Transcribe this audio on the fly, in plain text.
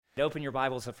Open your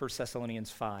Bibles to 1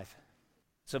 Thessalonians 5.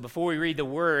 So before we read the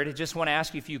word, I just want to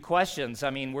ask you a few questions. I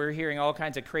mean, we're hearing all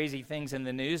kinds of crazy things in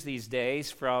the news these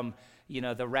days, from,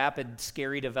 the rapid,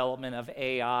 scary development of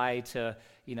AI to,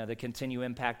 the continued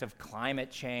impact of climate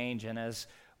change. And as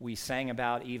we sang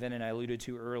about even, and I alluded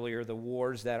to earlier, the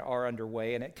wars that are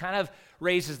underway. And it kind of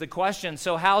raises the question,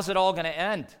 so how's it all going to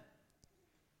end?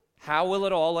 How will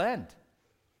it all end?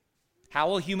 How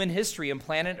will human history and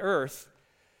planet Earth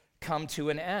come to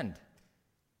an end?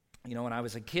 When I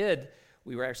was a kid,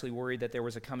 we were actually worried that there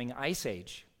was a coming ice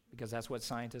age, because that's what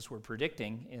scientists were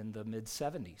predicting in the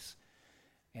mid-'70s.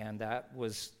 And that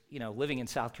was, living in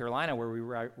South Carolina where we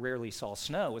rarely saw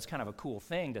snow, was kind of a cool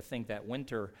thing to think that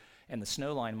winter and the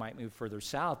snow line might move further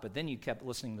south. But then you kept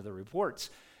listening to the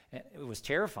reports, and it was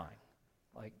terrifying.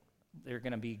 Like, there are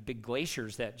going to be big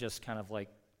glaciers that just kind of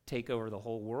take over the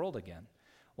whole world again.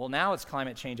 Well, now it's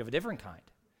climate change of a different kind.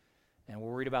 And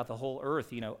we're worried about the whole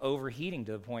earth, overheating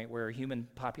to the point where a human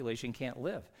population can't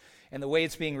live. And the way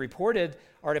it's being reported,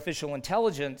 artificial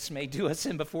intelligence may do us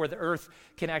in before the earth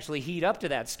can actually heat up to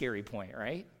that scary point,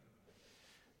 right?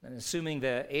 And assuming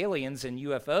the aliens and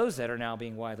UFOs that are now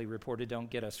being widely reported don't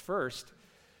get us first.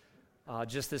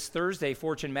 Just this Thursday,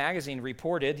 Fortune magazine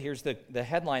reported, here's the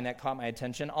headline that caught my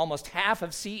attention, almost half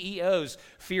of CEOs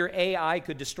fear AI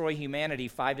could destroy humanity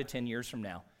 5 to 10 years from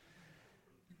now.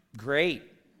 Great.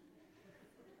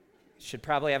 Should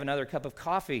probably have another cup of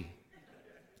coffee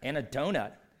and a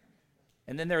donut.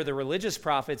 And then there are the religious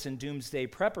prophets and doomsday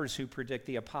preppers who predict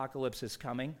the apocalypse is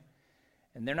coming.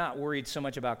 And they're not worried so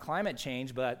much about climate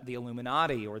change, but the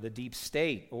Illuminati or the deep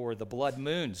state or the blood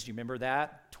moons. Do you remember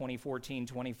that? 2014,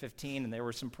 2015, and there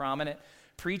were some prominent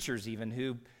preachers even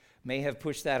who may have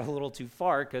pushed that a little too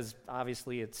far, because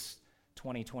obviously it's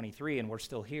 2023 and we're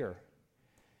still here.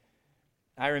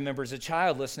 I remember as a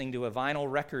child listening to a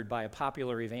vinyl record by a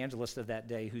popular evangelist of that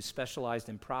day who specialized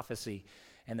in prophecy.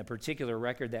 And the particular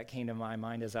record that came to my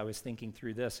mind as I was thinking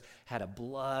through this had a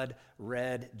blood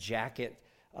red jacket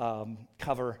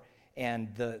cover,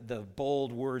 and the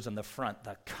bold words on the front,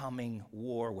 the coming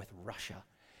war with Russia.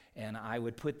 And I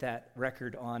would put that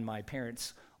record on my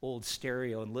parents' old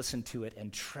stereo and listen to it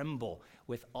and tremble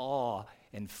with awe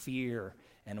and fear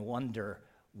and wonder,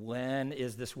 when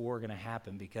is this war going to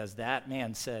happen? Because that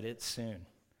man said it's soon.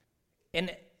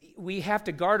 And we have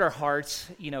to guard our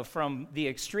hearts, from the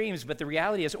extremes, but the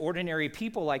reality is ordinary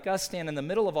people like us stand in the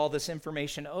middle of all this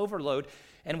information overload,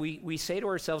 and we say to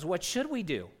ourselves, what should we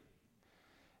do?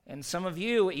 And some of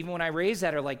you, even when I raise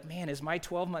that, are like, man, is my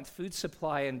 12-month food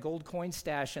supply and gold coin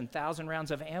stash and 1,000 rounds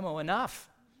of ammo enough?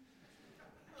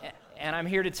 And I'm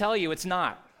here to tell you it's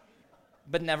not,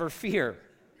 but never fear.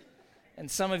 And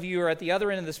some of you are at the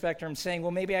other end of the spectrum saying,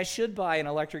 well, maybe I should buy an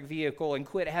electric vehicle and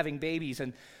quit having babies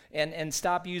and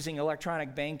stop using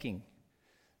electronic banking.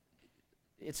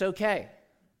 It's okay.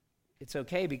 It's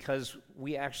okay, because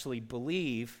we actually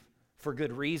believe, for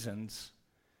good reasons,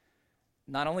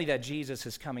 not only that Jesus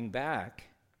is coming back,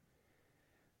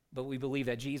 but we believe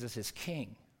that Jesus is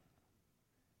king.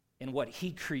 And what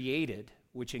he created,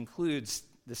 which includes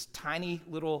this tiny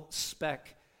little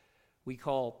speck we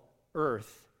call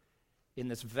Earth, in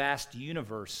this vast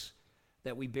universe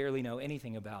that we barely know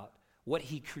anything about, what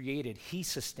he created, he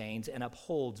sustains and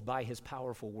upholds by his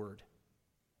powerful word.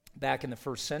 Back in the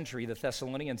first century, the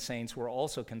Thessalonian saints were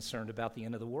also concerned about the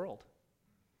end of the world.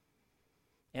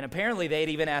 And apparently they had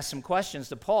even asked some questions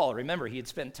to Paul. Remember, he had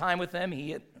spent time with them.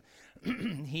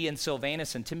 He and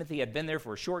Silvanus and Timothy had been there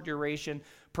for a short duration.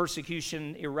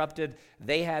 Persecution erupted.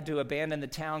 They had to abandon the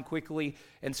town quickly.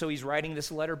 And so he's writing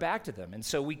this letter back to them. And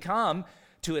so we come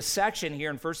to a section here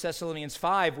in 1 Thessalonians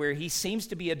 5 where he seems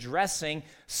to be addressing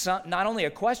not only a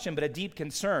question, but a deep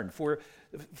concern.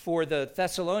 For the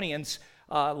Thessalonians,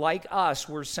 like us,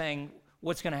 we're saying,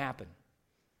 what's going to happen?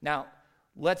 Now,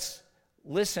 let's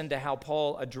listen to how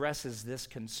Paul addresses this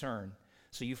concern.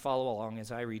 So you follow along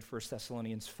as I read 1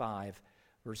 Thessalonians 5,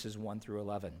 verses 1 through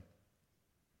 11.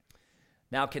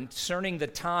 Now, concerning the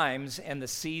times and the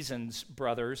seasons,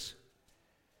 brothers,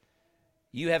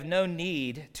 you have no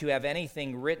need to have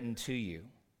anything written to you,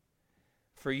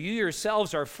 for you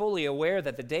yourselves are fully aware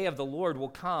that the day of the Lord will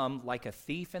come like a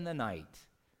thief in the night.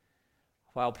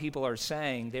 While people are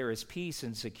saying there is peace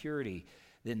and security,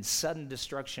 then sudden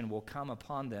destruction will come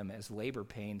upon them as labor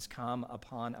pains come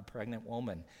upon a pregnant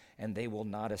woman, and they will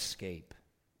not escape.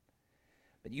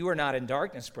 But you are not in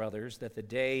darkness, brothers, that the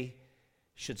day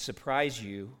should surprise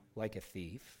you like a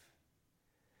thief.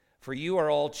 For you are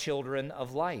all children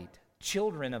of light,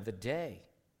 children of the day.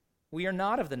 We are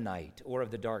not of the night or of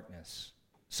the darkness.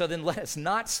 So then let us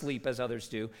not sleep as others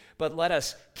do, but let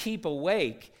us keep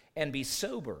awake and be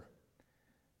sober.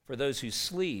 For those who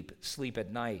sleep, sleep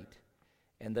at night,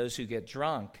 and those who get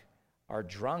drunk are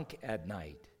drunk at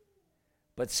night.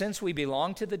 But since we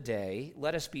belong to the day,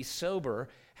 let us be sober,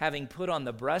 having put on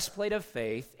the breastplate of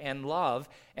faith and love,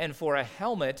 and for a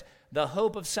helmet, the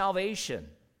hope of salvation.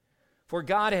 For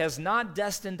God has not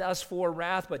destined us for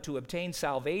wrath, but to obtain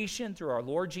salvation through our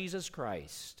Lord Jesus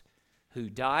Christ, who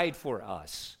died for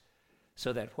us,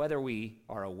 so that whether we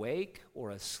are awake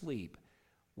or asleep,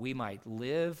 we might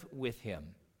live with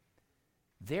him.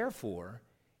 Therefore,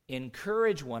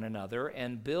 encourage one another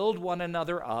and build one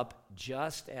another up,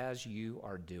 just as you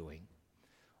are doing.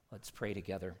 Let's pray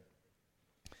together.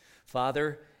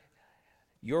 Father,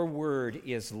 your word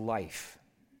is life.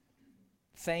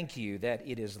 Thank you that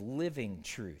it is living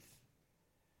truth.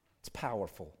 It's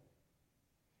powerful.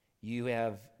 You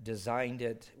have designed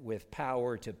it with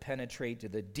power to penetrate to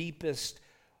the deepest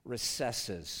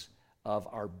recesses of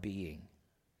our being.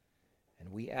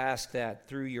 And we ask that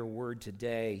through your word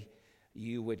today,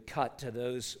 you would cut to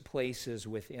those places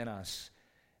within us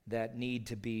that need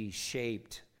to be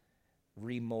shaped,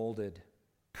 remolded,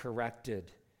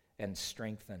 corrected, and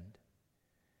strengthened.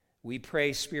 We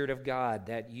pray, Spirit of God,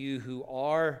 that you who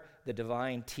are the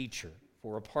divine teacher,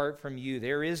 for apart from you,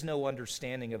 there is no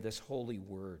understanding of this holy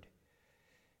word.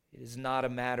 It is not a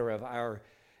matter of our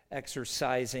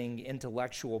exercising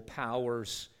intellectual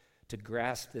powers to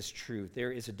grasp this truth.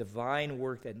 There is a divine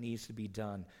work that needs to be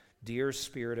done. Dear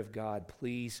Spirit of God,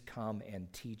 please come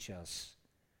and teach us.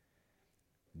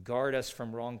 Guard us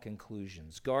from wrong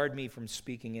conclusions. Guard me from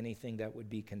speaking anything that would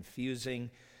be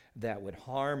confusing, that would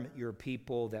harm your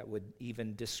people, that would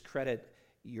even discredit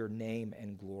your name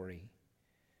and glory.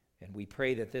 And we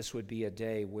pray that this would be a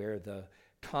day where the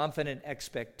confident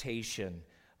expectation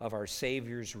of our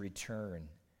Savior's return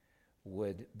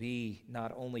would be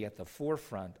not only at the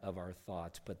forefront of our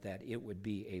thoughts, but that it would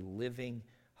be a living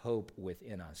hope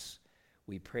within us.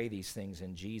 We pray these things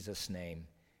in Jesus' name.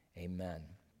 Amen.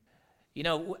 You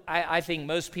know, I think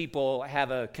most people have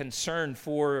a concern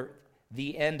for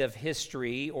the end of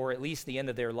history, or at least the end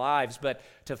of their lives, but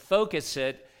to focus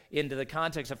it into the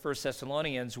context of 1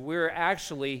 Thessalonians, we're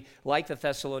actually, like the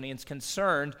Thessalonians,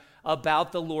 concerned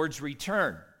about the Lord's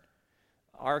return.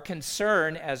 Our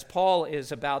concern, as Paul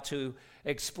is about to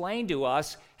explain to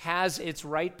us, has its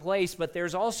right place, but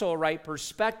there's also a right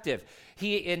perspective.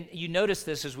 And you notice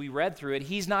this as we read through it,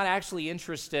 he's not actually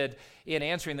interested in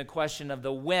answering the question of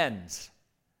the whens.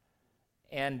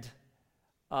 And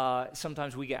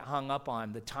sometimes we get hung up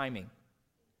on the timing.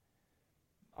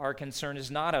 Our concern is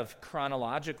not of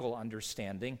chronological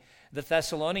understanding. The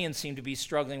Thessalonians seem to be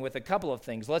struggling with a couple of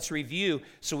things. Let's review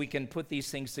so we can put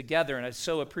these things together. And I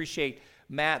so appreciate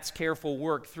Matt's careful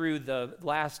work through the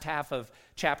last half of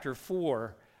chapter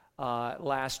 4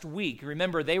 last week.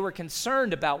 Remember, they were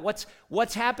concerned about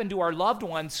what's happened to our loved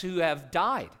ones who have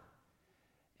died.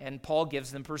 And Paul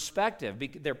gives them perspective.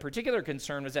 Their particular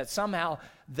concern was that somehow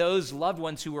those loved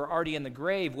ones who were already in the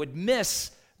grave would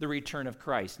miss the return of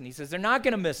Christ. And he says they're not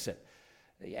going to miss it.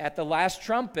 At the last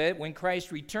trumpet, when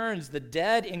Christ returns, the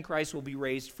dead in Christ will be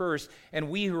raised first, and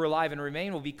we who are alive and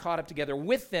remain will be caught up together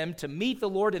with them to meet the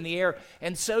Lord in the air,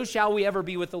 and so shall we ever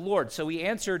be with the Lord. So he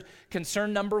answered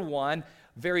concern number one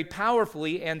very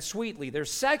powerfully and sweetly. Their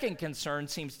second concern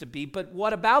seems to be, but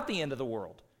what about the end of the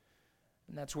world?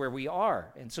 And that's where we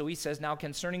are. And so he says, now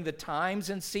concerning the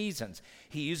times and seasons,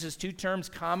 he uses two terms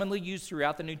commonly used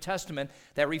throughout the New Testament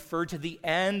that refer to the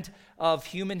end of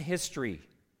human history.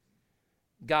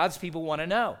 God's people want to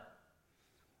know.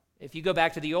 If you go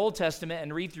back to the Old Testament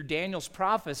and read through Daniel's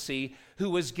prophecy,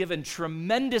 who was given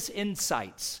tremendous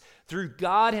insights through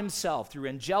God himself, through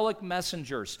angelic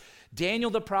messengers,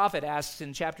 Daniel the prophet asks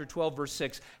in chapter 12, verse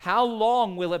 6, how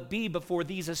long will it be before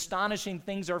these astonishing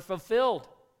things are fulfilled?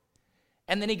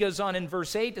 And then he goes on in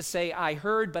verse 8 to say, I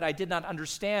heard, but I did not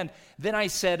understand. Then I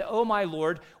said, O my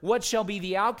Lord, what shall be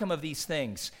the outcome of these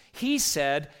things? He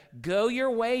said, go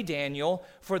your way, Daniel,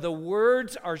 for the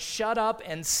words are shut up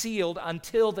and sealed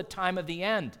until the time of the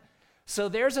end. So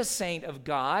there's a saint of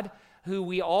God who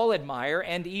we all admire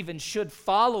and even should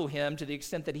follow him to the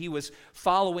extent that he was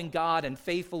following God and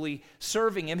faithfully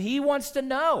serving him. He wants to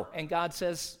know, and God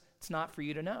says, it's not for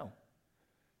you to know.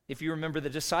 If you remember the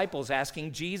disciples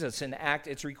asking Jesus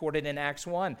it's recorded in Acts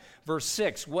 1, verse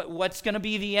 6, what's going to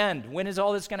be the end? When is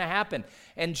all this going to happen?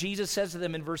 And Jesus says to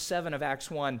them in verse 7 of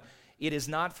Acts 1, it is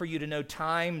not for you to know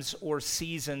times or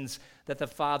seasons that the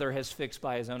Father has fixed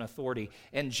by his own authority.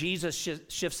 And Jesus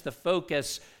shifts the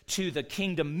focus to the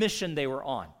kingdom mission they were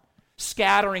on,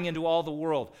 scattering into all the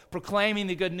world, proclaiming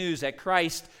the good news that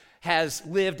Christ has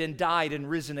lived and died and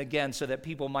risen again so that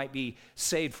people might be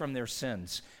saved from their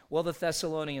sins? Well, the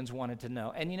Thessalonians wanted to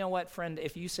know. And you know what, friend?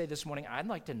 If you say this morning, I'd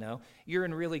like to know, you're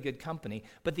in really good company.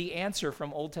 But the answer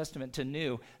from Old Testament to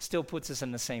New still puts us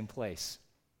in the same place.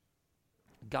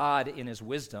 God, in his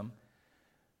wisdom,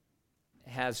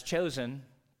 has chosen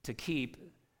to keep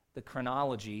the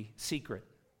chronology secret.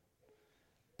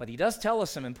 But he does tell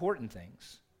us some important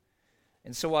things.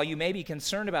 And so while you may be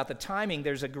concerned about the timing,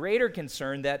 there's a greater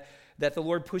concern that the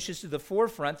Lord pushes to the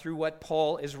forefront through what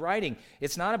Paul is writing.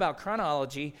 It's not about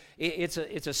chronology. It's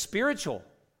a spiritual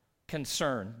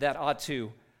concern that ought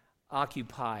to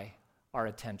occupy our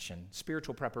attention,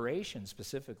 spiritual preparation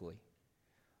specifically.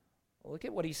 Look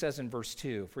at what he says in verse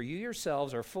 2. For you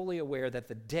yourselves are fully aware that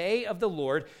the day of the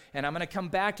Lord, and I'm going to come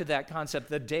back to that concept,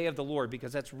 the day of the Lord,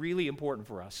 because that's really important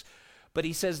for us. But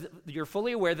he says you're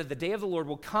fully aware that the day of the Lord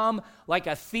will come like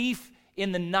a thief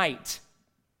in the night.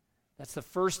 That's the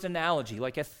first analogy,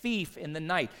 like a thief in the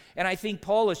night. And I think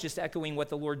Paul is just echoing what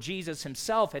the Lord Jesus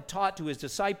himself had taught to his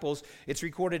disciples. It's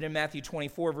recorded in Matthew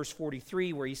 24, verse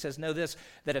 43, where he says, know this,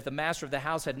 that if the master of the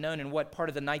house had known in what part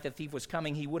of the night the thief was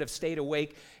coming, he would have stayed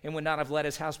awake and would not have let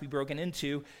his house be broken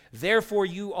into. Therefore,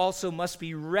 you also must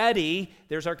be ready.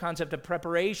 There's our concept of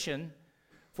preparation.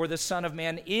 For the Son of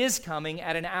Man is coming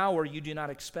at an hour you do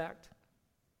not expect.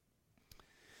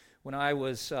 When I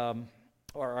was...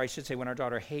 or I should say when our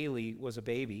daughter Haley was a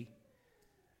baby,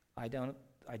 I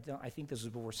think this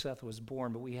was before Seth was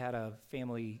born, but we had a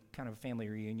family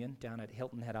reunion down at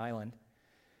Hilton Head Island.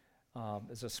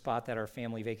 It's a spot that our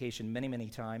family vacationed many, many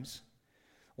times.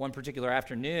 One particular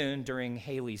afternoon during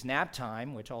Haley's nap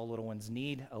time, which all little ones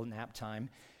need a nap time,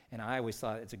 and I always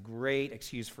thought it's a great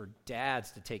excuse for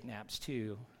dads to take naps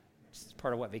too. It's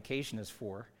part of what vacation is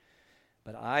for.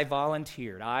 But I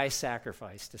volunteered, I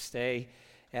sacrificed to stay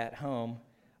at home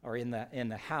or in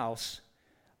the house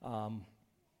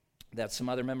that some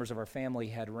other members of our family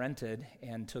had rented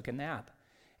and took a nap.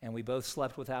 And we both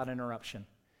slept without interruption.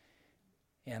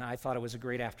 And I thought it was a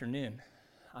great afternoon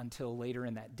until later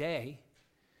in that day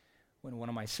when one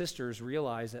of my sisters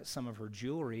realized that some of her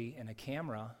jewelry and a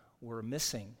camera were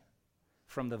missing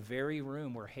from the very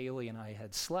room where Haley and I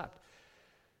had slept.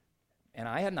 And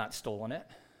I had not stolen it.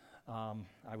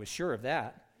 I was sure of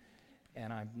that.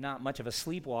 And I'm not much of a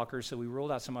sleepwalker, so we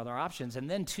ruled out some other options. And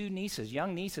then two nieces,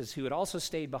 young nieces, who had also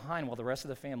stayed behind while the rest of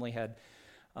the family had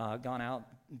gone out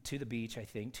to the beach, I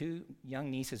think. Two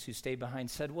young nieces who stayed behind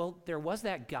said, well, there was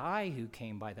that guy who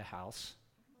came by the house.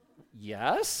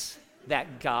 Yes,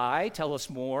 that guy. Tell us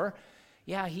more.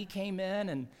 Yeah, he came in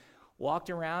and walked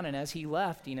around, and as he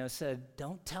left, said,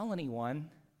 don't tell anyone.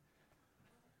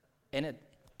 And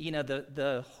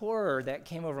the horror that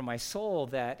came over my soul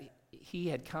that he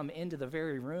had come into the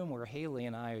very room where Haley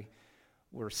and I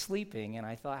were sleeping, and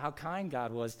I thought how kind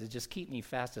God was to just keep me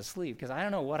fast asleep, because I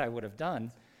don't know what I would have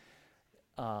done,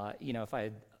 if I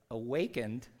had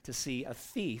awakened to see a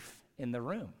thief in the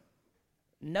room.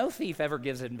 No thief ever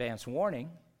gives advance warning.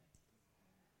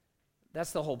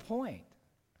 That's the whole point,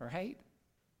 right?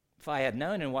 If I had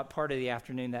known in what part of the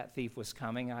afternoon that thief was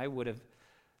coming, I would have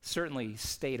certainly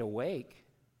stayed awake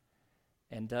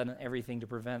and done everything to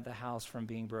prevent the house from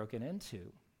being broken into.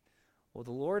 Well,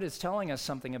 the Lord is telling us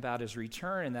something about his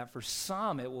return, and that for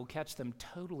some it will catch them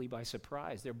totally by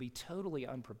surprise. They'll be totally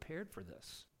unprepared for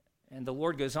this. And the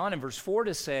Lord goes on in verse 4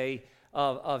 to say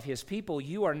of his people,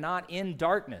 you are not in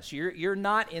darkness. You're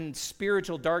not in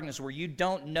spiritual darkness where you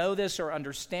don't know this or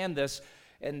understand this.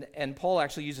 And Paul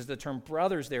actually uses the term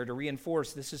brothers there to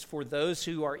reinforce this is for those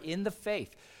who are in the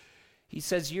faith. He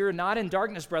says, you're not in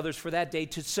darkness, brothers, for that day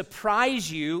to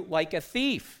surprise you like a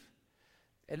thief.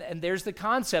 And there's the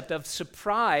concept of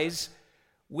surprise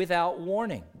without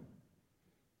warning.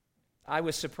 I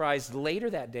was surprised later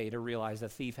that day to realize a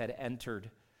thief had entered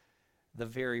the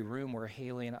very room where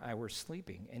Haley and I were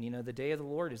sleeping. And the day of the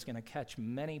Lord is going to catch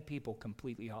many people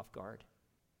completely off guard.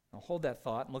 Now hold that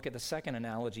thought and look at the second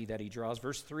analogy that he draws.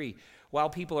 Verse 3, while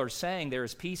people are saying there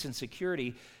is peace and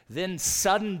security, then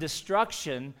sudden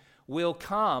destruction will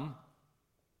come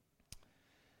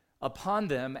upon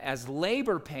them as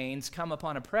labor pains come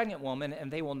upon a pregnant woman,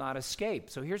 and they will not escape.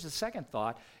 So here's the second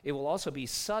thought. It will also be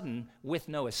sudden with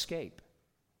no escape.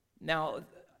 Now,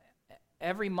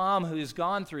 every mom who's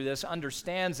gone through this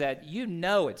understands that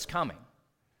it's coming.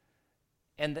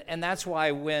 And that's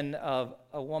why when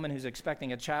a woman who's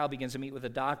expecting a child begins to meet with a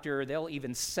doctor, they'll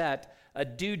even set a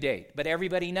due date. But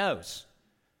everybody knows.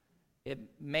 It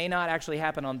may not actually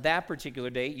happen on that particular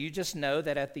date. You just know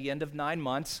that at the end of 9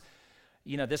 months,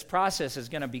 this process is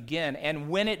going to begin. And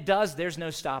when it does, there's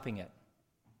no stopping it.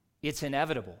 It's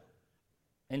inevitable.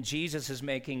 And Jesus is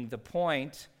making the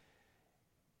point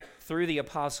through the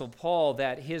Apostle Paul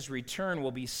that his return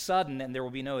will be sudden and there will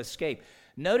be no escape.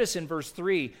 Notice in verse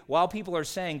 3, while people are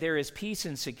saying there is peace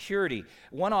and security,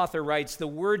 one author writes, the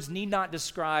words need not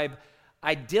describe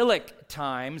idyllic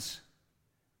times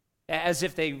as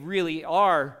if they really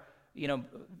are,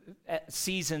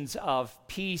 seasons of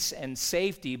peace and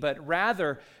safety, but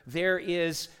rather there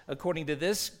is, according to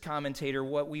this commentator,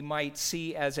 what we might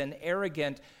see as an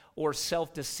arrogant or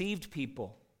self-deceived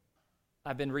people.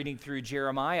 I've been reading through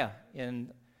Jeremiah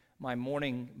in my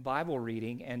morning Bible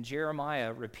reading, and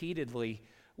Jeremiah repeatedly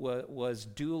was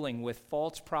dueling with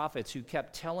false prophets who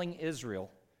kept telling Israel,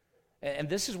 and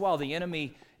this is while the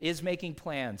enemy is making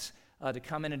plans to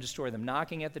come in and destroy them,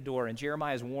 knocking at the door, and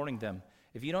Jeremiah is warning them,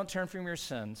 if you don't turn from your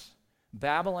sins,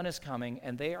 Babylon is coming,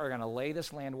 and they are going to lay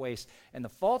this land waste. And the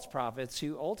false prophets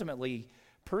who ultimately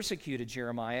persecuted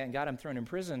Jeremiah and got him thrown in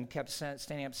prison kept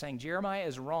standing up saying, Jeremiah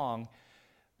is wrong.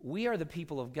 We are the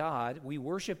people of God. We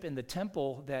worship in the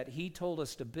temple that he told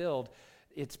us to build.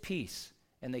 It's peace.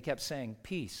 And they kept saying,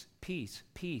 peace, peace,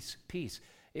 peace, peace.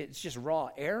 It's just raw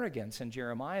arrogance in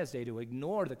Jeremiah's day to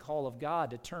ignore the call of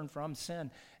God to turn from sin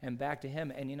and back to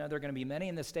him. And there are going to be many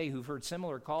in this day who've heard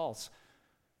similar calls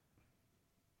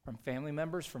from family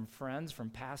members, from friends, from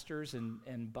pastors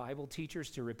and Bible teachers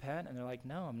to repent. And they're like,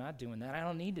 no, I'm not doing that. I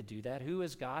don't need to do that. Who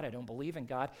is God? I don't believe in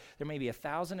God. There may be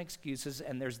 1,000 excuses,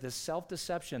 and there's this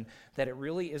self-deception that it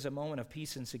really is a moment of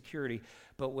peace and security.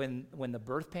 But when the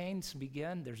birth pains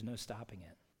begin, there's no stopping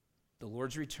it. The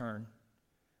Lord's return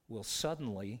will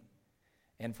suddenly,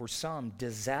 and for some,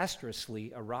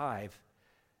 disastrously arrive,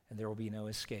 and there will be no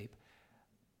escape.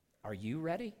 Are you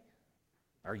ready?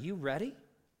 Are you ready?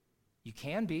 You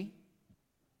can be.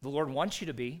 The Lord wants you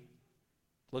to be.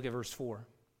 Look at verse 4.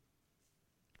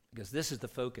 Because this is the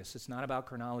focus. It's not about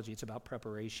chronology, it's about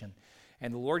preparation.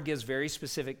 And the Lord gives very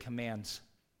specific commands.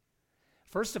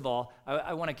 First of all,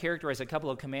 I want to characterize a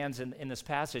couple of commands in this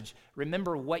passage.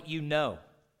 Remember what you know.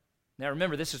 Now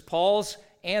remember, this is Paul's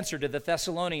answer to the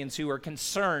Thessalonians who are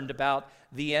concerned about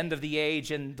the end of the age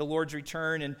and the Lord's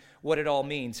return and what it all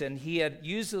means. And he had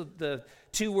used the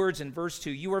two words in verse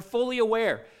 2. You are fully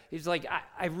aware. He's like,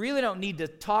 I really don't need to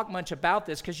talk much about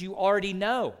this because you already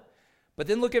know. But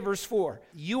then look at verse 4.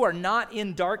 You are not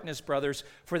in darkness, brothers,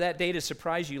 for that day to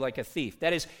surprise you like a thief.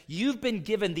 That is, you've been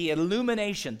given the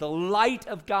illumination, the light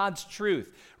of God's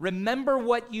truth. Remember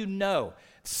what you know.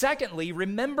 Secondly,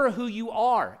 remember who you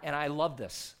are. And I love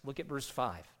this. Look at verse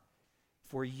 5.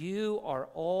 For you are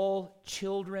all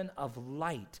children of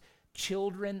light,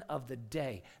 children of the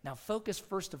day. Now focus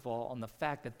first of all on the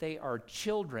fact that they are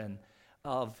children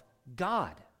of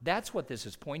God. That's what this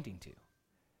is pointing to.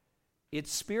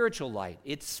 It's spiritual light.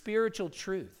 It's spiritual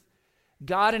truth.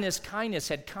 God in his kindness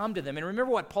had come to them. And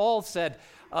remember what Paul said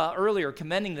earlier,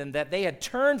 commending them, that they had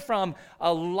turned from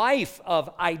a life of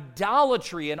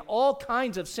idolatry and all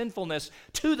kinds of sinfulness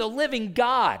to the living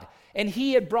God. And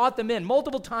he had brought them in.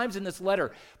 Multiple times in this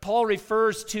letter, Paul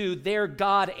refers to their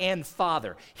God and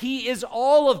Father. He is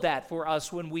all of that for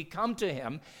us when we come to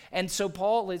him. And so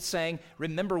Paul is saying,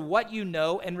 remember what you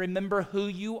know and remember who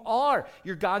you are.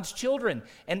 You're God's children.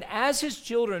 And as his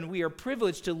children, we are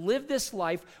privileged to live this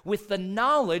life with the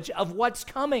knowledge of what's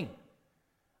coming.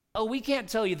 Oh, we can't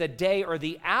tell you the day or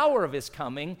the hour of his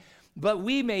coming, but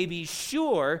we may be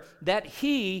sure that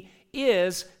he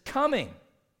is coming.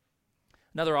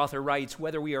 Another author writes,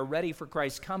 whether we are ready for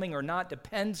Christ's coming or not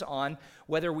depends on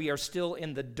whether we are still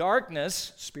in the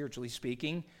darkness, spiritually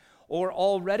speaking, or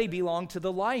already belong to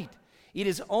the light. It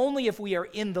is only if we are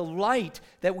in the light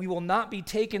that we will not be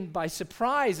taken by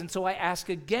surprise. And so I ask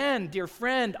again, dear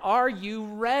friend, are you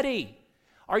ready?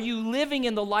 Are you living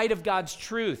in the light of God's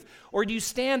truth? Or do you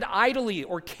stand idly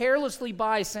or carelessly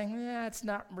by saying, it's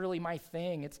not really my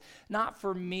thing. It's not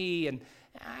for me. And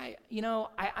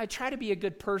I try to be a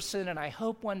good person, and I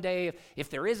hope one day if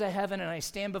there is a heaven and I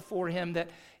stand before him that,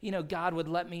 God would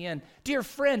let me in. Dear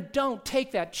friend, don't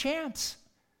take that chance.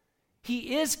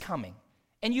 He is coming,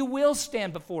 and you will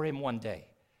stand before him one day.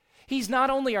 He's not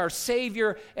only our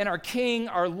Savior and our King,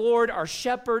 our Lord, our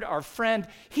Shepherd, our friend.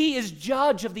 He is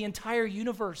judge of the entire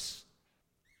universe.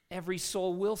 Every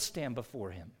soul will stand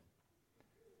before him.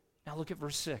 Now look at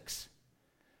verse 6.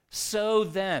 So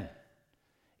then,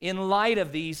 in light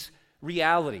of these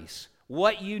realities,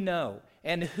 what you know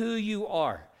and who you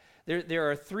are, there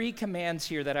are three commands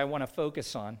here that I want to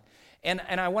focus on. And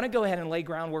I want to go ahead and lay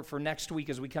groundwork for next week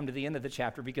as we come to the end of the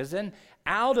chapter, because then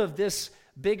out of this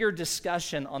bigger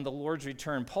discussion on the Lord's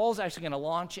return, Paul's actually going to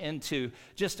launch into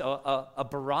just a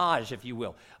barrage, if you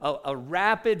will, a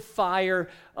rapid-fire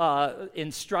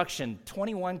instruction,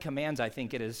 21 commands, I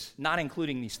think it is, not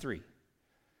including these three.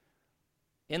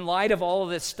 In light of all of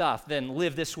this stuff, then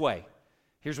live this way.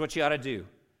 Here's what you ought to do.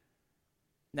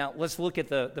 Now, let's look at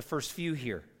the first few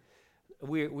here.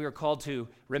 We are called to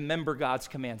remember God's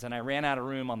commands, and I ran out of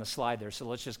room on the slide there, so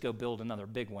let's just go build another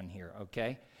big one here,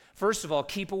 okay? First of all,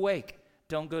 keep awake.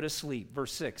 Don't go to sleep.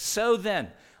 Verse 6, so then,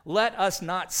 let us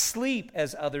not sleep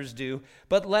as others do,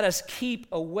 but let us keep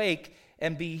awake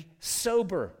and be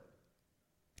sober.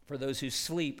 For those who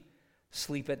sleep,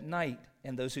 sleep at night,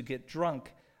 and those who get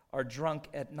drunk are drunk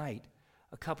at night.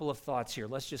 A couple of thoughts here.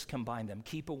 Let's just combine them.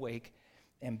 Keep awake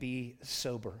and be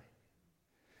sober.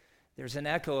 There's an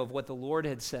echo of what the Lord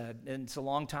had said, and it's a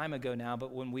long time ago now,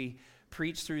 but when we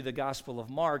preached through the Gospel of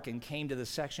Mark and came to the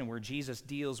section where Jesus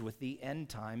deals with the end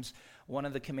times, one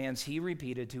of the commands he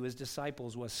repeated to his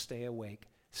disciples was stay awake,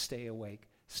 stay awake,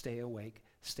 stay awake,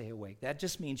 stay awake. That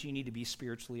just means you need to be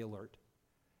spiritually alert.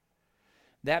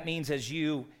 That means as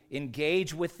you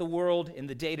engage with the world in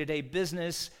the day-to-day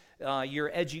business,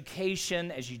 your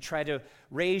education, as you try to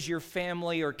raise your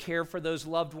family or care for those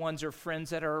loved ones or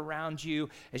friends that are around you,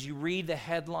 as you read the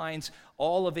headlines,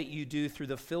 all of it you do through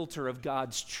the filter of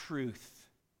God's truth,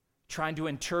 trying to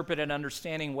interpret and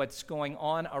understanding what's going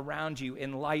on around you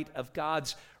in light of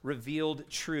God's revealed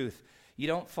truth. You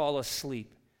don't fall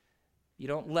asleep. You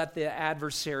don't let the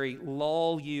adversary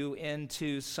lull you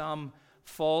into some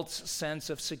false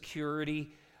sense of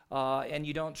security, and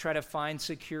you don't try to find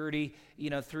security,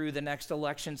 through the next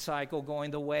election cycle going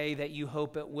the way that you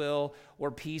hope it will, or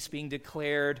peace being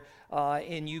declared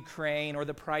in Ukraine, or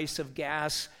the price of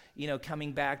gas,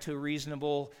 coming back to a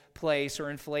reasonable place, or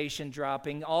inflation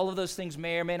dropping. All of those things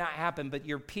may or may not happen, but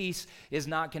your peace is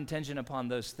not contingent upon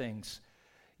those things.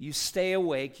 You stay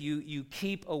awake, you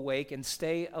keep awake, and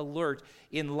stay alert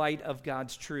in light of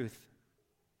God's truth.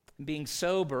 Being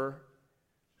sober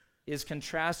is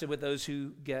contrasted with those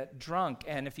who get drunk.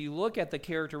 And if you look at the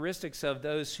characteristics of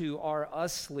those who are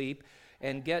asleep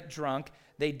and get drunk,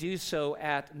 they do so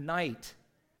at night.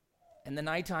 And the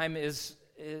nighttime is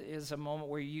a moment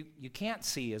where you can't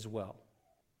see as well.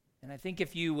 And I think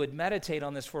if you would meditate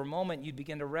on this for a moment, you'd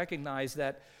begin to recognize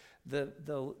that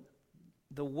the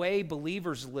way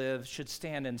believers live should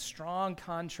stand in strong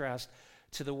contrast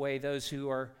to the way those who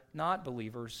are not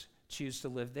believers choose to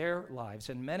live their lives.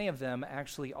 And many of them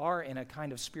actually are in a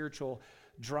kind of spiritual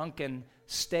drunken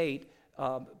state,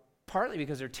 partly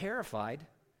because they're terrified.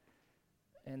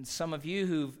 And some of you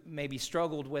who've maybe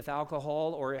struggled with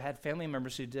alcohol or had family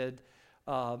members who did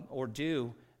or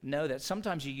do know that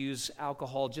sometimes you use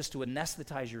alcohol just to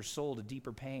anesthetize your soul to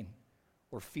deeper pain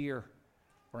or fear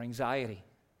or anxiety.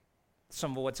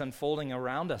 Some of what's unfolding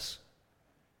around us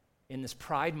in this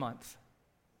Pride Month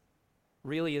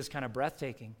really is kind of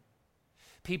breathtaking.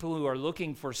 People who are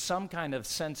looking for some kind of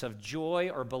sense of joy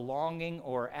or belonging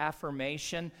or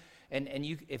affirmation, and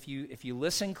if you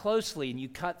listen closely and you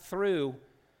cut through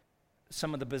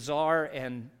some of the bizarre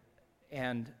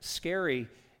and scary,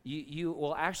 you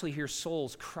will actually hear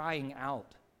souls crying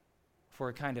out for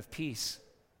a kind of peace.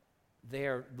 They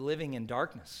are living in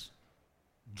darkness,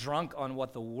 drunk on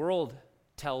what the world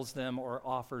tells them or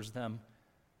offers them,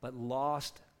 but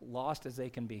lost as they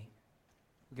can be.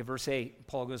 Look at verse 8.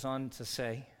 Paul goes on to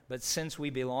say, but since we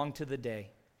belong to the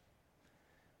day,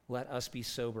 let us be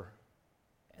sober.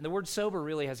 And the word sober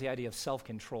really has the idea of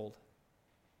self-controlled.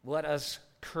 Let us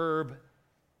curb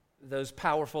those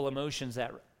powerful emotions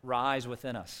that rise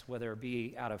within us, whether it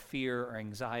be out of fear or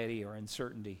anxiety or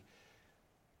uncertainty.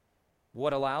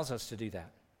 What allows us to do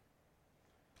that?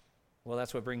 Well,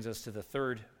 that's what brings us to the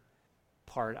third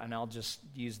part, and I'll just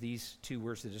use these two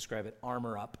words to describe it: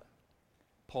 armor up.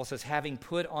 Paul says, having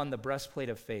put on the breastplate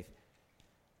of faith.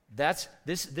 This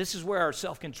is where our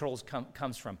self-control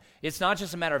comes from. It's not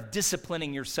just a matter of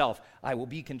disciplining yourself. I will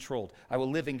be controlled. I will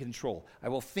live in control. I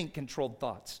will think controlled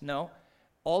thoughts. No,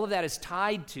 all of that is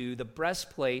tied to the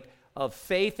breastplate of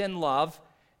faith and love,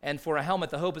 and for a helmet,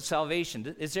 the hope of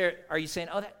salvation. Are you saying,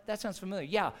 oh, that sounds familiar?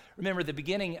 Yeah, remember the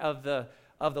beginning of the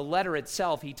letter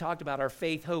itself, he talked about our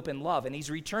faith, hope, and love, and he's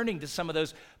returning to some of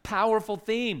those powerful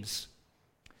themes.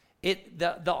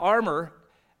 The armor,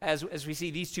 as we see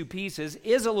these two pieces,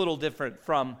 is a little different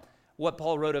from what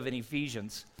Paul wrote of in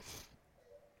Ephesians.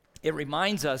 It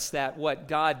reminds us that what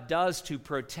God does to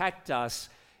protect us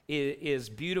is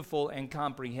beautiful and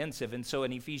comprehensive. And so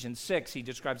in Ephesians 6, he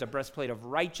describes a breastplate of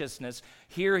righteousness.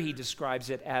 Here he describes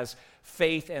it as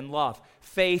faith and love.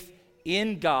 Faith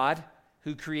in God,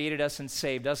 who created us and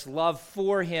saved us. Love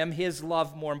for him, his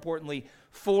love, more importantly,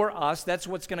 for us. That's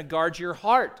what's going to guard your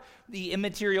heart, the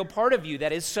immaterial part of you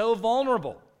that is so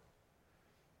vulnerable.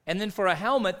 And then for a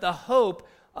helmet, the hope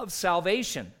of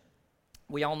salvation.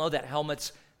 We all know that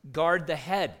helmets guard the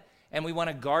head, and we want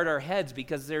to guard our heads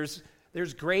because there's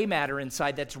There's gray matter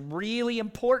inside that's really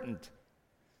important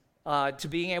to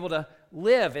being able to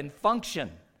live and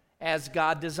function as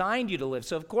God designed you to live.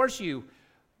 So of course you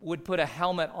would put a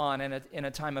helmet on in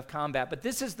a time of combat. But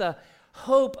this is the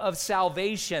hope of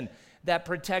salvation that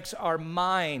protects our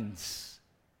minds.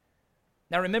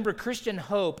 Now remember, Christian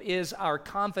hope is our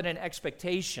confident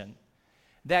expectation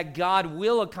that God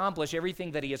will accomplish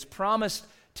everything that he has promised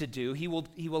to do. He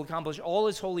will accomplish all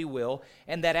his holy will,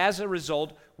 and that as a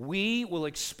result, we will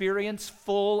experience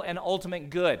full and ultimate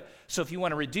good. So if you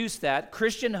want to reduce that,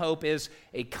 Christian hope is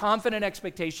a confident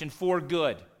expectation for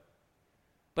good.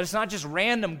 But it's not just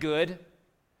random good.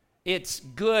 It's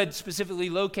good specifically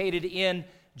located in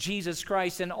Jesus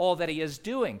Christ and all that he is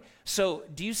doing. So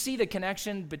do you see the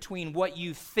connection between what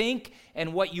you think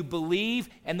and what you believe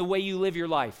and the way you live your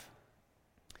life?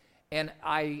 And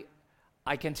I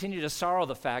continue to sorrow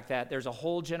the fact that there's a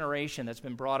whole generation that's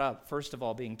been brought up, first of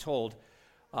all, being told,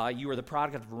 you are the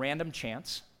product of random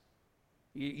chance.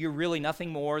 You're really nothing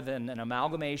more than an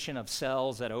amalgamation of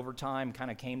cells that over time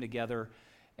kind of came together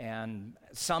and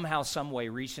somehow, some way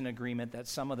reached an agreement that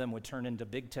some of them would turn into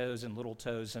big toes and little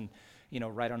toes and,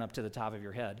 right on up to the top of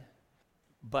your head.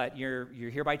 But you're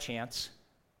here by chance.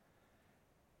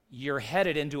 You're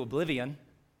headed into oblivion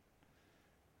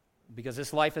because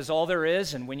this life is all there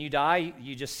is, and when you die,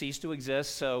 you just cease to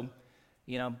exist, so,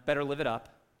 better live it up.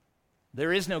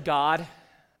 There is no God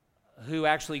who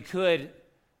actually could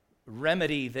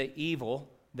remedy the evil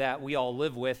that we all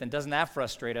live with, and doesn't that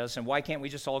frustrate us? And why can't we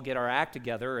just all get our act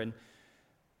together and,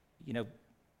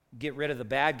 get rid of the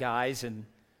bad guys and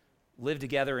live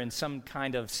together in some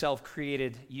kind of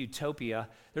self-created utopia?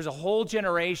 There's a whole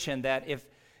generation that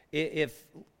if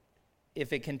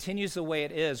it continues the way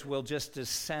it is, will just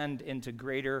descend into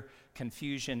greater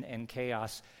confusion and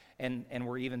chaos. And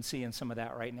we're even seeing some of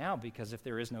that right now, because if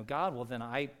there is no God, well, then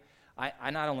I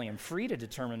not only am free to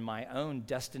determine my own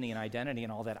destiny and identity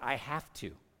and all that, I have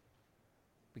to,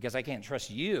 because I can't trust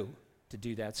you to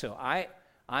do that. So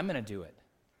I'm going to do it.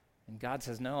 And God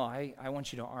says, no, I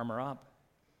want you to armor up,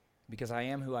 because I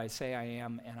am who I say I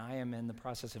am, and I am in the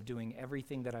process of doing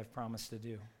everything that I've promised to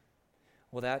do.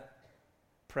 Well, that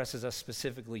presses us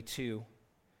specifically to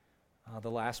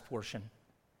the last portion,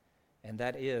 and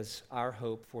that is our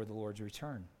hope for the Lord's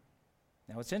return.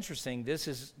 Now, it's interesting. This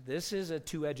is a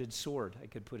two-edged sword, I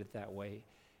could put it that way.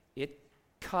 It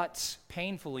cuts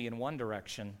painfully in one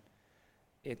direction.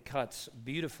 It cuts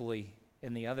beautifully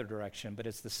in the other direction, but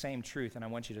it's the same truth, and I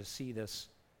want you to see this.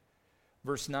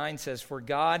 Verse 9 says, "For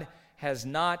God has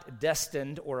not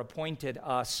destined or appointed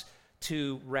us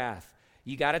to wrath."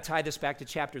 You got to tie this back to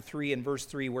chapter 3 and verse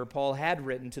 3, where Paul had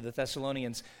written to the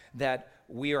Thessalonians that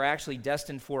we are actually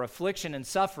destined for affliction and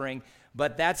suffering,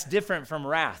 but that's different from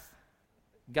wrath.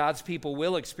 God's people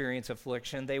will experience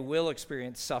affliction. They will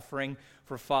experience suffering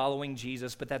for following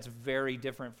Jesus, but that's very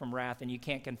different from wrath, and you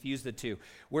can't confuse the two.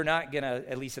 We're not going to,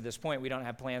 at least at this point, we don't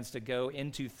have plans to go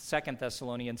into 2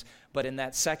 Thessalonians, but in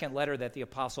that second letter that the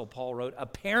Apostle Paul wrote,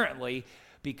 apparently,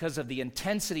 because of the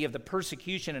intensity of the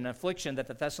persecution and affliction that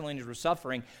the Thessalonians were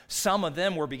suffering, some of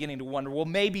them were beginning to wonder, well,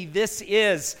 maybe this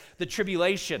is the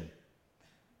tribulation.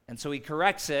 And so he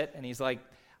corrects it, and he's like,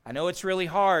 I know it's really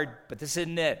hard, but this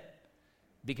isn't it,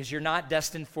 because you're not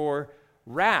destined for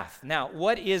wrath. Now,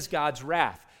 what is God's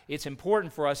wrath? It's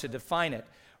important for us to define it.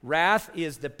 Wrath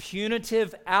is the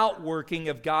punitive outworking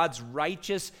of God's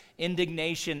righteous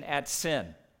indignation at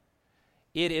sin.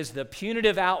 It is the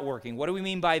punitive outworking. What do we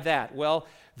mean by that? Well,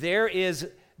 there is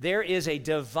a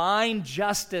divine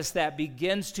justice that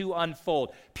begins to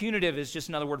unfold. Punitive is just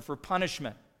another word for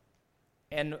punishment.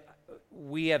 And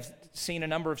we have seen a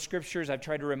number of scriptures. I've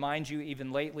tried to remind you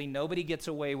even lately, nobody gets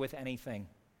away with anything.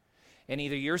 And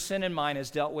either your sin and mine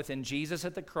is dealt with in Jesus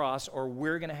at the cross, or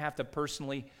we're going to have to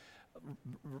personally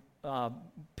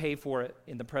pay for it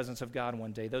in the presence of God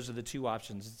one day. Those are the two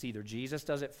options. It's either Jesus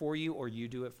does it for you or you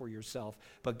do it for yourself.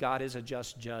 But God is a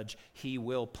just judge. He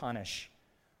will punish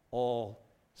all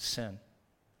sin.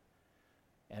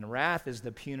 And wrath is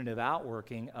the punitive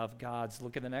outworking of God's,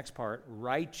 look at the next part,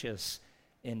 righteous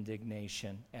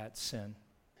indignation at sin.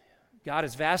 God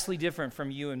is vastly different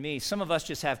from you and me. Some of us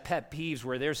just have pet peeves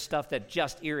where there's stuff that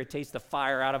just irritates the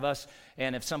fire out of us,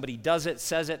 and if somebody does it,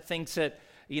 says it, thinks it,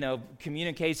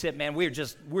 communicates it, man, we're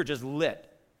just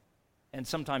lit. And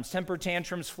sometimes temper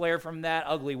tantrums flare from that,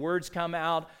 ugly words come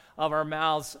out of our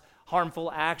mouths,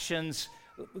 harmful actions.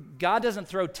 God doesn't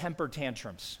throw temper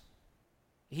tantrums.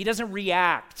 He doesn't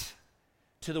react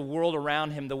to the world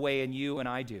around him the way you and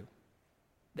I do.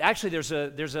 Actually, there's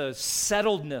a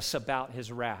settledness about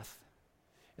his wrath.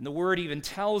 And the word even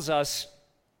tells us,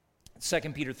 2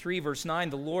 Peter 3, verse 9,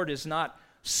 the Lord is not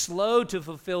slow to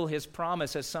fulfill his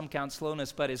promise, as some count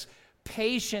slowness, but is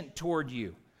patient toward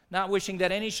you, not wishing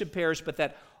that any should perish, but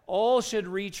that all should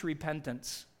reach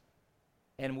repentance.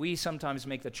 And we sometimes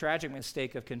make the tragic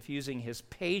mistake of confusing his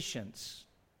patience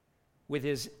with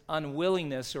his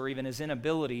unwillingness or even his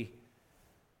inability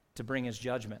to bring his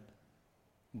judgment.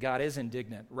 God is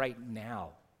indignant right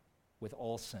now with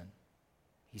all sin.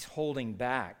 He's holding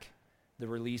back the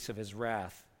release of his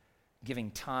wrath,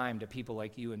 giving time to people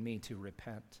like you and me to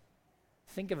repent.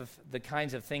 Think of the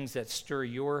kinds of things that stir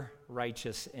your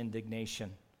righteous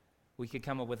indignation. We could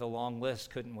come up with a long list,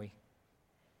 couldn't we?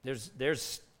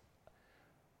 There's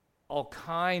all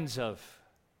kinds of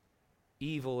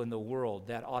evil in the world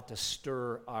that ought to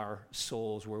stir our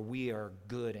souls where we are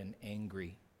good and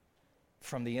angry.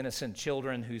 From the innocent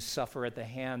children who suffer at the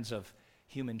hands of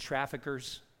human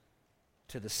traffickers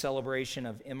to the celebration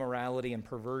of immorality and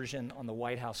perversion on the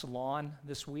White House lawn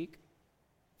this week,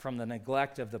 from the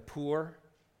neglect of the poor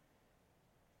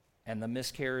and the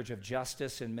miscarriage of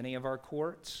justice in many of our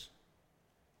courts,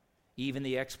 even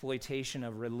the exploitation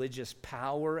of religious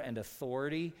power and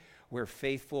authority where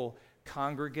faithful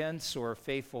congregants or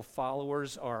faithful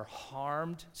followers are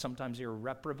harmed, sometimes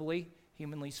irreparably,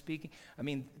 humanly speaking. I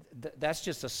mean, that's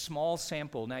just a small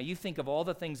sample. Now, you think of all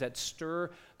the things that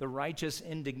stir the righteous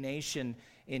indignation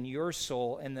in your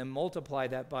soul and then multiply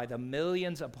that by the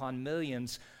millions upon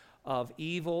millions of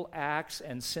evil acts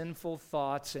and sinful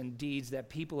thoughts and deeds that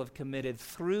people have committed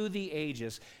through the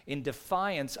ages in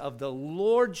defiance of the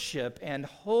lordship and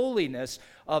holiness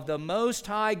of the Most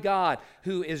High God,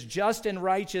 who is just and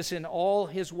righteous in all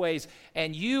his ways.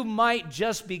 And you might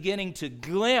just beginning to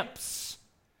glimpse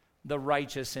the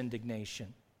righteous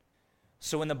indignation.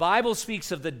 So when the Bible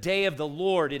speaks of the day of the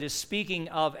Lord, it is speaking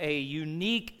of a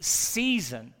unique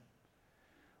season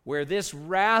where this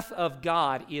wrath of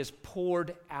God is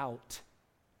poured out.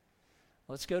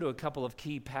 Let's go to a couple of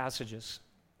key passages.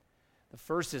 The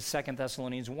first is 2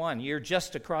 Thessalonians 1. You're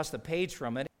just across the page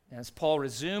from it. As Paul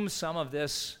resumes some of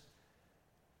this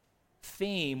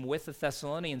theme with the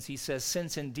Thessalonians, he says,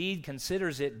 "Since indeed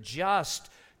considers it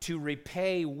just to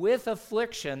repay with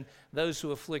affliction those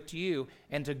who afflict you,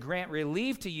 and to grant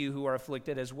relief to you who are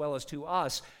afflicted as well as to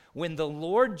us, when the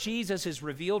Lord Jesus is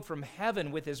revealed from heaven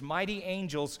with his mighty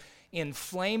angels in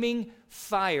flaming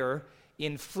fire,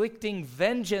 inflicting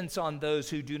vengeance on those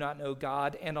who do not know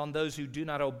God and on those who do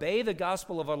not obey the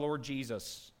gospel of our Lord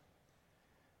Jesus.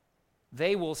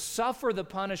 They will suffer the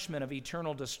punishment of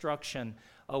eternal destruction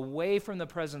away from the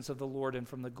presence of the Lord and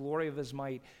from the glory of his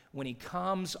might when he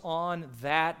comes on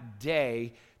that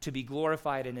day to be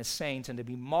glorified in his saints and to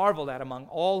be marveled at among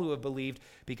all who have believed,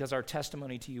 because our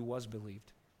testimony to you was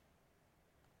believed."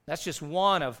 That's just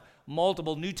one of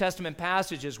multiple New Testament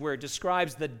passages where it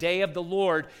describes the day of the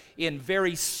Lord in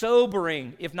very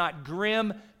sobering, if not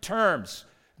grim, terms.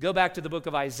 Go back to the book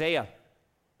of Isaiah.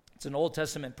 It's an Old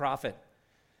Testament prophet.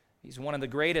 He's one of the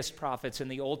greatest prophets in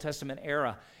the Old Testament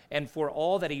era. And for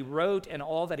all that he wrote and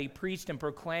all that he preached and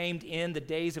proclaimed in the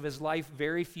days of his life,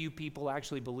 very few people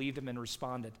actually believed him and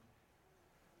responded.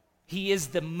 He is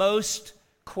the most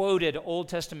quoted Old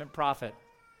Testament prophet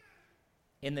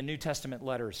in the New Testament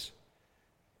letters.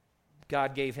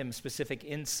 God gave him specific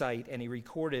insight, and he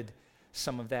recorded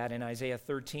some of that in Isaiah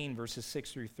 13, verses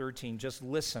 6 through 13. Just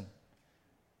listen.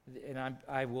 And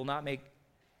I will not make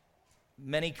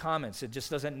many comments. It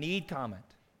just doesn't need comment.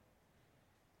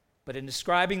 But in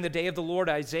describing the day of the Lord,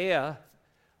 Isaiah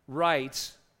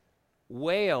writes,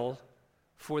 "Wail,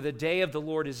 for the day of the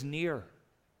Lord is near.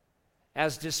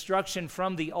 As destruction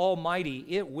from the Almighty,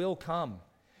 it will come.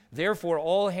 Therefore,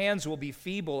 all hands will be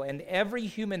feeble, and every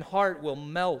human heart will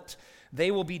melt. They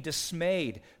will be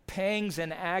dismayed. Pangs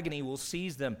and agony will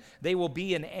seize them. They will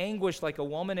be in anguish like a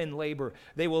woman in labor.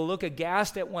 They will look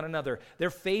aghast at one another. Their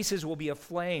faces will be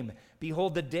aflame.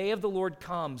 Behold, the day of the Lord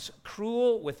comes,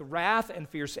 cruel with wrath and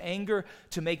fierce anger,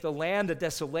 to make the land a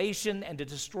desolation and to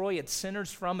destroy its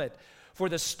sinners from it. For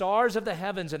the stars of the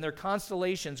heavens and their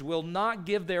constellations will not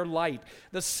give their light.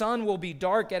 The sun will be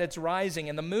dark at its rising,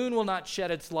 and the moon will not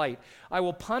shed its light. I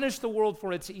will punish the world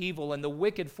for its evil and the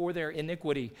wicked for their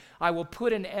iniquity. I will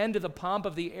put an end to the pomp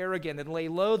of the arrogant and lay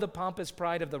low the pompous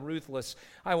pride of the ruthless.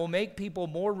 I will make people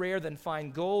more rare than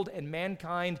fine gold, and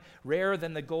mankind rarer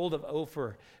than the gold of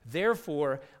Ophir.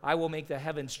 Therefore, I will make the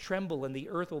heavens tremble, and the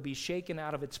earth will be shaken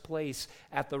out of its place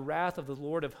at the wrath of the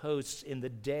Lord of hosts in the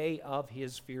day of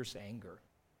his fierce anger."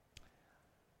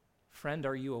 Friend,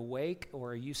 are you awake or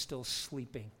are you still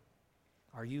sleeping?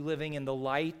 Are you living in the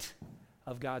light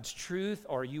of God's truth,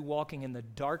 or are you walking in the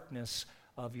darkness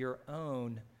of your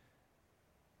own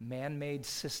man-made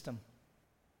system?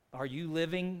 Are you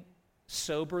living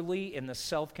soberly in the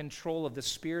self-control of the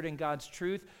Spirit and God's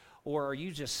truth, or are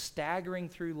you just staggering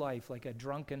through life like a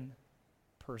drunken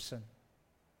person?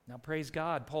 Now, praise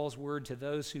God, Paul's word to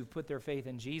those who put their faith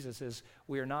in Jesus is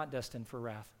we are not destined for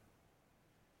wrath.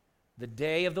 The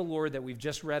day of the Lord that we've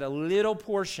just read a little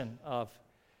portion of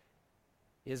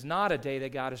is not a day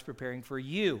that God is preparing for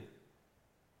you,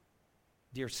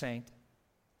 dear saint.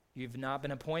 You've not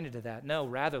been appointed to that. No,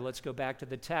 rather, let's go back to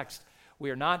the text. We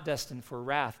are not destined for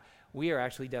wrath. We are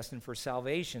actually destined for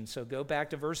salvation. So go back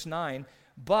to verse 9.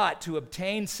 But to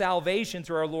obtain salvation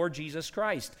through our Lord Jesus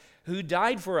Christ, who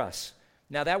died for us.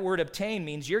 Now that word obtain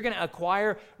means you're going to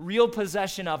acquire real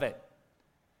possession of it.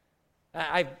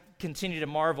 I continue to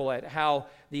marvel at how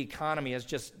the economy has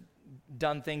just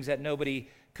done things that nobody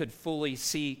could fully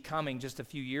see coming just a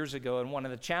few years ago. And one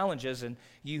of the challenges, and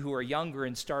you who are younger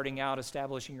and starting out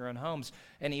establishing your own homes,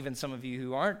 and even some of you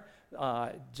who aren't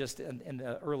just in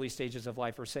the early stages of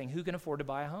life, are saying, who can afford to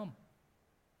buy a home?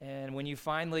 And when you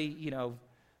finally,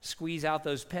 squeeze out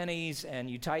those pennies and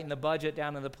you tighten the budget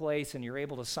down to the place and you're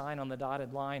able to sign on the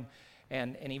dotted line,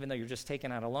 and even though you're just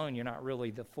taking out a loan, you're not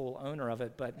really the full owner of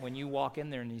it, but when you walk in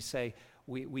there and you say,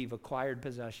 we've acquired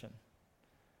possession,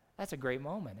 that's a great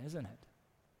moment, isn't it?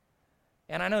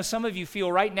 And I know some of you feel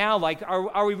right now like,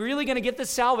 are we really going to get the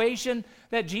salvation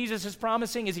that Jesus is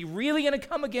promising? Is he really going to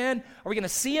come again? Are we going to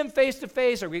see him face to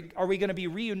face? Are we going to be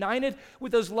reunited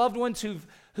with those loved ones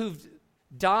who've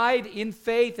died in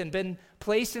faith and been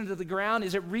placed into the ground?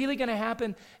 Is it really going to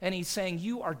happen? And he's saying,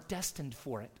 you are destined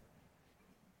for it.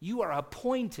 You are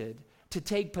appointed to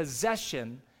take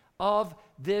possession of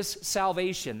this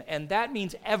salvation. And that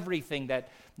means everything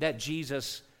that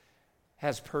Jesus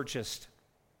has purchased.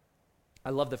 I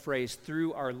love the phrase,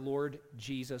 through our Lord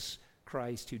Jesus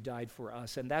Christ who died for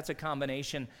us. And that's a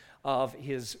combination of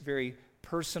his very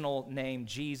personal name,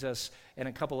 Jesus, and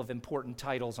a couple of important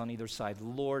titles on either side,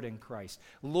 Lord and Christ.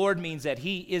 Lord means that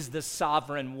he is the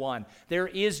sovereign one. There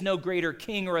is no greater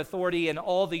king or authority in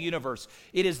all the universe.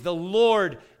 It is the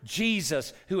Lord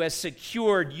Jesus who has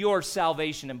secured your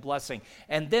salvation and blessing.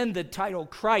 And then the title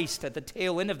Christ at the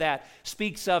tail end of that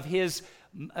speaks of his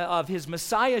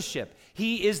messiahship.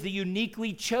 He is the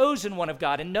uniquely chosen one of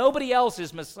God, and nobody else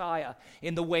is Messiah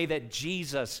in the way that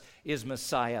Jesus is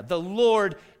Messiah. The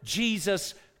Lord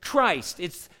Jesus Christ.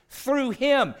 It's through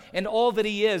him and all that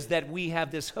he is that we have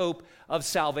this hope of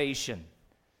salvation.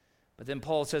 But then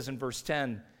Paul says in verse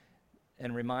 10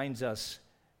 and reminds us,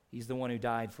 he's the one who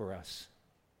died for us.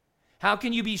 How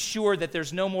can you be sure that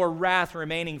there's no more wrath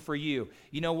remaining for you?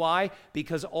 You know why?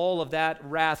 Because all of that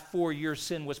wrath for your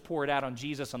sin was poured out on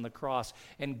Jesus on the cross,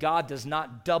 and God does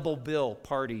not double bill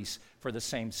parties for the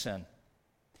same sin.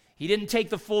 He didn't take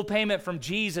the full payment from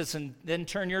Jesus and then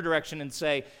turn your direction and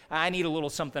say, I need a little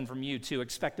something from you too.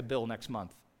 Expect a bill next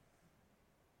month.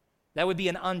 That would be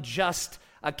an unjust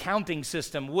accounting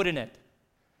system, wouldn't it?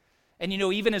 And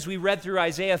even as we read through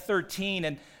Isaiah 13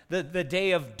 and the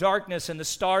day of darkness and the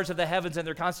stars of the heavens and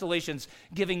their constellations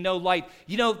giving no light,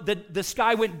 the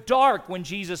sky went dark when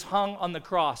Jesus hung on the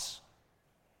cross.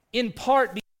 In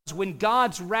part because when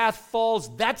God's wrath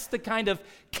falls, that's the kind of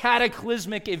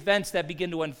cataclysmic events that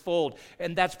begin to unfold.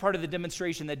 And that's part of the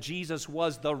demonstration that Jesus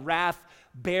was the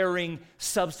wrath-bearing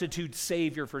substitute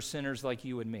savior for sinners like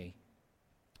you and me.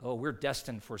 Oh, we're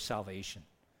destined for salvation.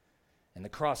 And the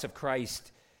cross of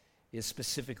Christ is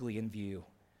specifically in view.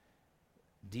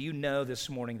 Do you know this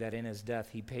morning that in his death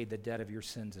he paid the debt of your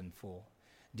sins in full?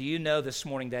 Do you know this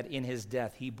morning that in his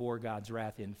death he bore God's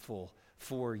wrath in full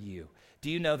for you? Do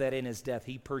you know that in his death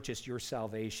he purchased your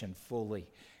salvation fully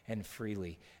and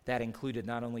freely? That included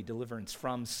not only deliverance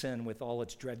from sin with all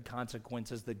its dread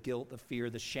consequences, the guilt, the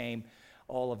fear, the shame,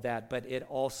 all of that, but it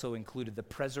also included the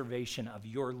preservation of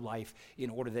your life in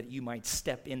order that you might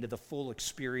step into the full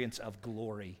experience of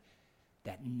glory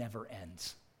that never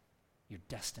ends. You're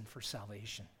destined for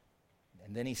salvation.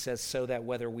 And then he says, so that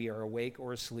whether we are awake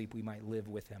or asleep, we might live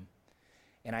with him.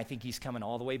 And I think he's coming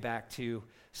all the way back to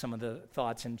some of the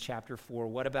thoughts in chapter 4.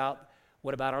 What about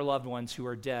our loved ones who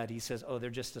are dead? He says, they're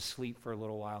just asleep for a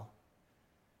little while.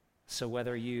 So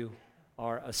whether you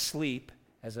are asleep,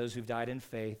 as those who've died in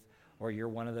faith, or you're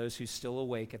one of those who's still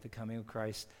awake at the coming of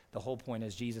Christ, the whole point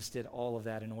is Jesus did all of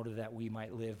that in order that we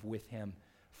might live with him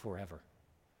forever.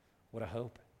 What a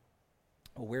hope.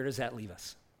 Well, where does that leave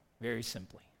us? Very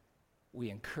simply, we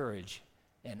encourage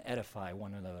and edify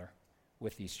one another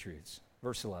with these truths.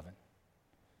 Verse 11.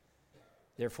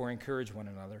 Therefore, encourage one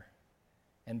another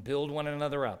and build one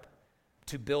another up.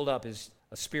 To build up is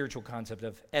a spiritual concept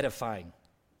of edifying.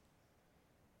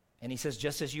 And he says,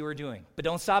 just as you are doing. But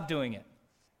don't stop doing it.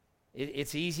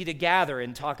 It's easy to gather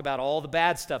and talk about all the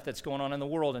bad stuff that's going on in the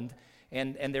world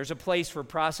And there's a place for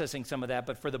processing some of that.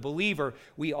 But for the believer,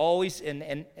 we always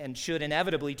and should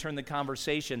inevitably turn the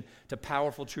conversation to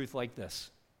powerful truth like this.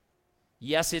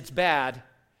 Yes, it's bad,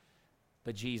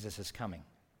 but Jesus is coming.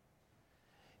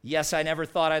 Yes, I never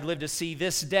thought I'd live to see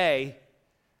this day,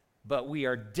 but we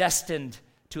are destined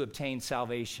to obtain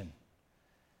salvation.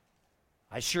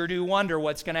 I sure do wonder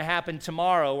what's going to happen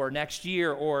tomorrow or next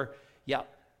year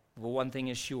well, one thing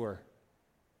is sure,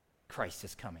 Christ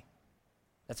is coming.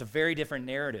 That's a very different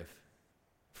narrative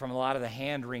from a lot of the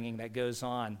hand-wringing that goes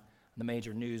on the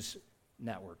major news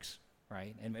networks,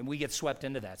 right? And we get swept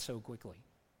into that so quickly.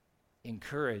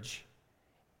 Encourage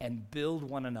and build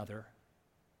one another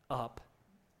up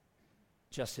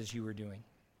just as you were doing.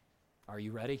 Are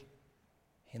you ready?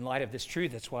 In light of this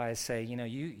truth, that's why I say,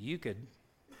 you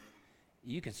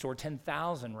could store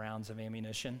 10,000 rounds of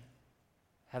ammunition,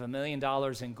 have $1 million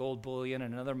in gold bullion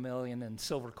and another $1 million in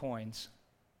silver coins.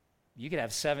 You could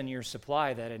have 7 years'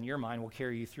 supply that in your mind will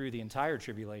carry you through the entire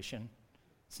tribulation.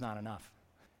 It's not enough.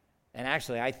 And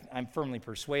actually, I'm firmly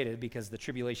persuaded, because the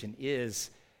tribulation is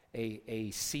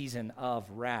a season of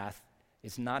wrath.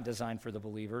 It's not designed for the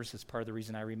believers. It's part of the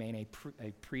reason I remain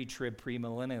a pre-trib,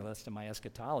 premillennialist in my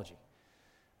eschatology.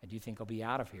 I do think I'll be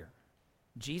out of here.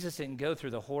 Jesus didn't go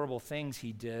through the horrible things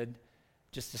he did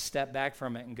just to step back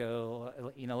from it and go,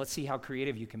 let's see how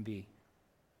creative you can be.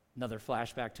 Another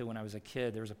flashback to when I was a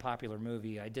kid. There was a popular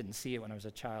movie. I didn't see it when I was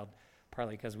a child,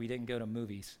 partly because we didn't go to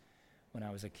movies when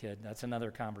I was a kid. That's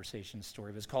another conversation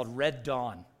story. It was called Red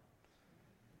Dawn.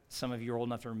 Some of you are old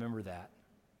enough to remember that.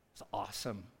 It's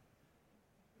awesome.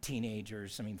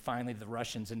 Teenagers. Finally the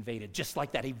Russians invaded, just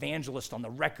like that evangelist on the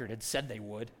record had said they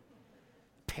would.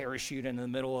 Parachute in the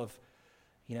middle of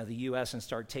the U.S. and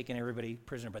start taking everybody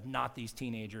prisoner, but not these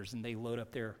teenagers. And they load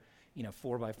up their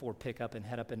 4x4 pickup and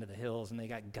head up into the hills, and they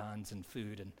got guns and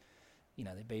food, and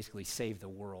they basically save the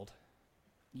world.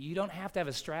 You don't have to have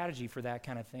a strategy for that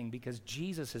kind of thing, because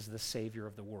Jesus is the Savior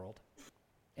of the world.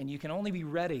 And you can only be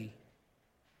ready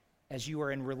as you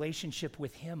are in relationship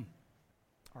with Him.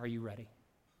 Are you ready?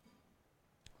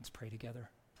 Let's pray together.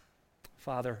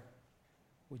 Father,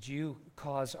 would you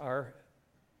cause our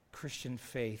Christian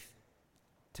faith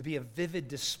to be a vivid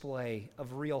display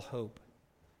of real hope?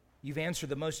 You've answered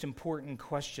the most important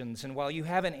questions, and while you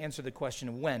haven't answered the question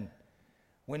of when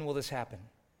will this happen?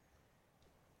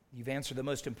 You've answered the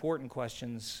most important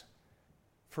questions,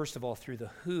 first of all, through the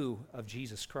who of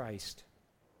Jesus Christ.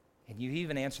 And you've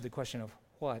even answered the question of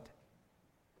what,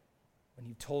 when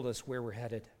you've told us where we're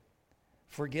headed.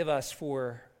 Forgive us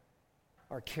for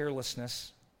our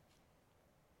carelessness.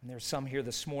 And there's some here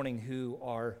this morning who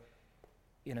are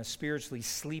in a spiritually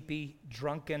sleepy,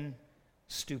 drunken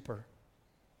stupor.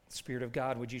 Spirit of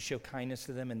God, would you show kindness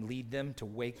to them and lead them to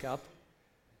wake up,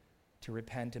 to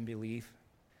repent and believe?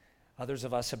 Others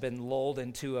of us have been lulled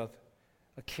into a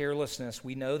carelessness.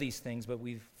 We know these things, but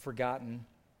we've forgotten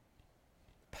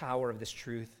the power of this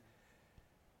truth.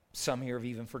 Some here have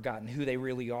even forgotten who they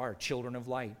really are, children of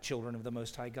light, children of the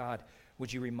Most High God.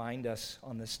 Would you remind us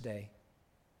on this day?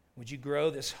 Would you grow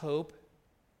this hope,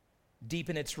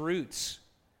 deepen its roots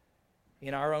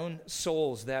in our own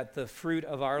souls, that the fruit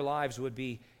of our lives would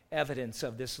be evidence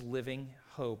of this living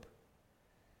hope,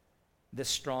 this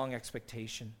strong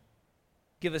expectation.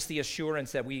 Give us the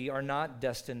assurance that we are not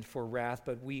destined for wrath,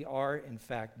 but we are, in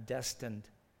fact, destined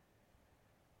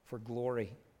for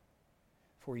glory,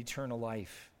 for eternal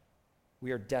life.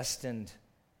 We are destined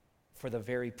for the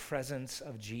very presence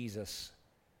of Jesus.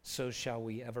 So shall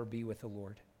we ever be with the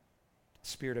Lord.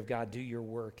 Spirit of God, do your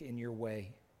work in your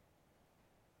way,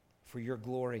 for your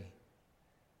glory,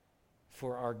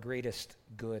 for our greatest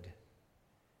good,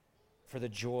 for the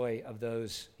joy of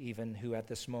those even who at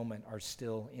this moment are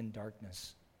still in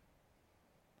darkness.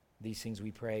 These things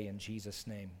we pray in Jesus'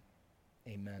 name.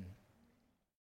 Amen.